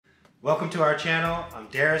Welcome to our channel. I'm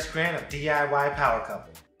Darius Grant of DIY Power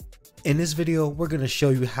Couple. In this video, we're going to show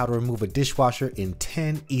you how to remove a dishwasher in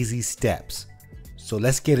 10 easy steps. So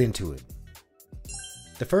let's get into it.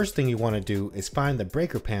 The first thing you want to do is find the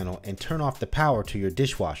breaker panel and turn off the power to your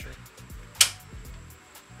dishwasher.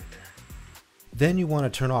 Then you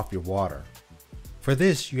want to turn off your water. For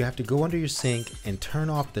this, you have to go under your sink and turn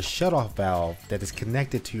off the shutoff valve that is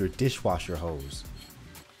connected to your dishwasher hose.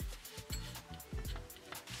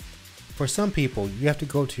 For some people, you have to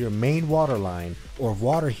go to your main water line or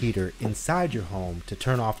water heater inside your home to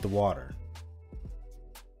turn off the water.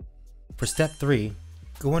 For step 3,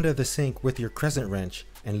 go under the sink with your crescent wrench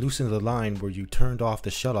and loosen the line where you turned off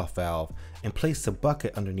the shutoff valve and place the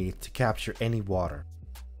bucket underneath to capture any water.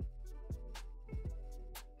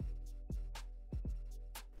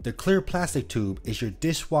 The clear plastic tube is your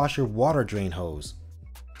dishwasher water drain hose.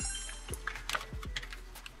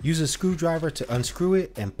 Use a screwdriver to unscrew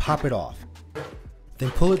it and pop it off. Then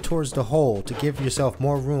pull it towards the hole to give yourself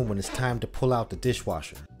more room when it's time to pull out the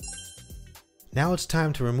dishwasher. Now it's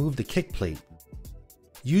time to remove the kick plate.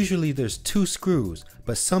 Usually there's 2 screws,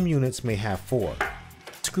 but some units may have 4.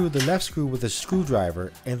 Screw the left screw with a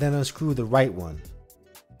screwdriver and then unscrew the right one.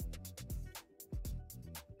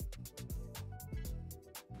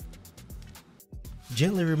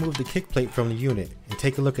 Gently remove the kick plate from the unit and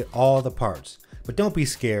take a look at all the parts. But don't be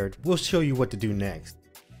scared, we'll show you what to do next.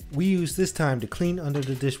 We use this time to clean under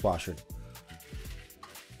the dishwasher.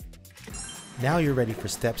 Now you're ready for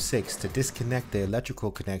step 6 to disconnect the electrical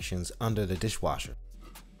connections under the dishwasher.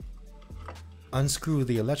 Unscrew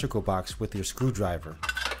the electrical box with your screwdriver.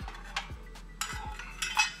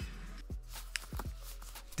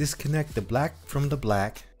 Disconnect the black from the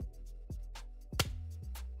black,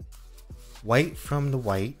 white from the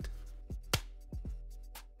white,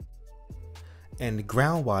 and the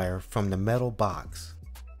ground wire from the metal box.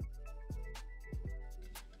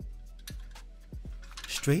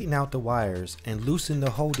 Straighten out the wires and loosen the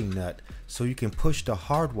holding nut so you can push the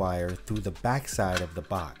hard wire through the back side of the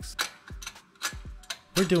box.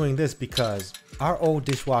 We're doing this because our old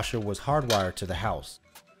dishwasher was hardwired to the house.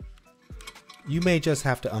 You may just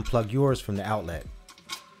have to unplug yours from the outlet.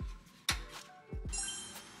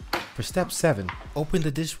 For step 7, open the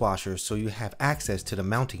dishwasher so you have access to the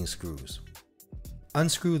mounting screws.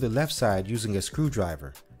 Unscrew the left side using a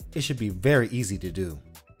screwdriver. It should be very easy to do.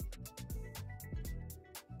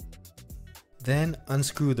 Then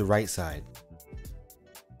unscrew the right side.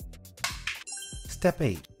 Step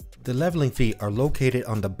 8. The leveling feet are located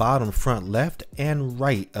on the bottom front left and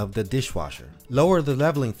right of the dishwasher. Lower the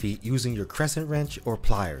leveling feet using your crescent wrench or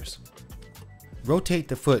pliers. Rotate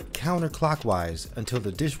the foot counterclockwise until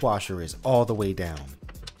the dishwasher is all the way down.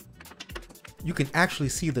 You can actually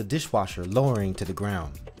see the dishwasher lowering to the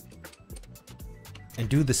ground. And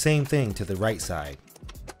do the same thing to the right side.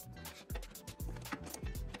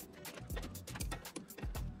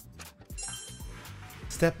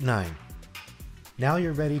 Step 9. Now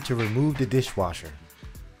you're ready to remove the dishwasher.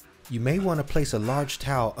 You may want to place a large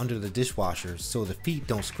towel under the dishwasher so the feet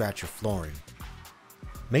don't scratch your flooring.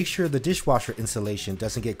 Make sure the dishwasher insulation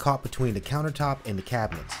doesn't get caught between the countertop and the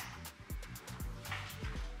cabinets.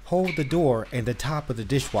 Hold the door and the top of the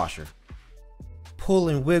dishwasher. Pull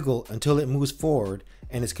and wiggle until it moves forward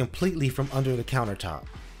and is completely from under the countertop.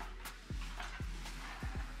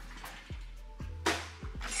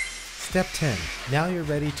 Step 10. Now you're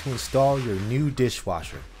ready to install your new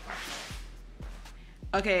dishwasher.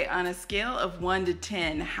 Okay, on a scale of 1 to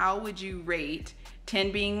 10, how would you rate,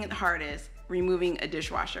 10 being the hardest, removing a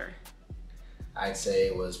dishwasher? I'd say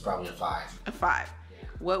it was probably a 5. A 5. Yeah.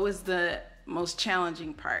 What was the most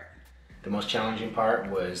challenging part? The most challenging part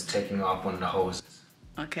was taking off one of the hoses.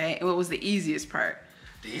 Okay, and what was the easiest part?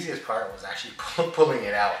 The easiest part was actually pulling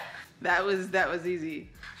it out. That was easy.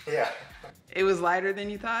 Yeah. It was lighter than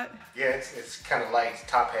you thought? Yeah, it's kind of light,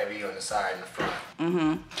 top heavy on the side and the front.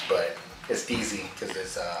 Mm-hmm. But it's easy because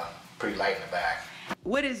it's pretty light in the back.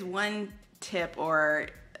 What is one tip or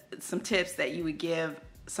some tips that you would give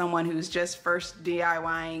someone who's just first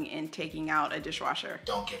DIYing and taking out a dishwasher?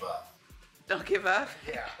 Don't give up. Don't give up?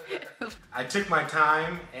 Yeah. I took my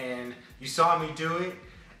time and you saw me do it,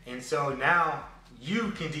 and so now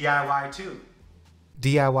you can DIY too.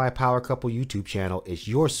 DIY Power Couple YouTube channel is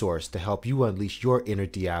your source to help you unleash your inner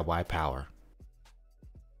DIY power.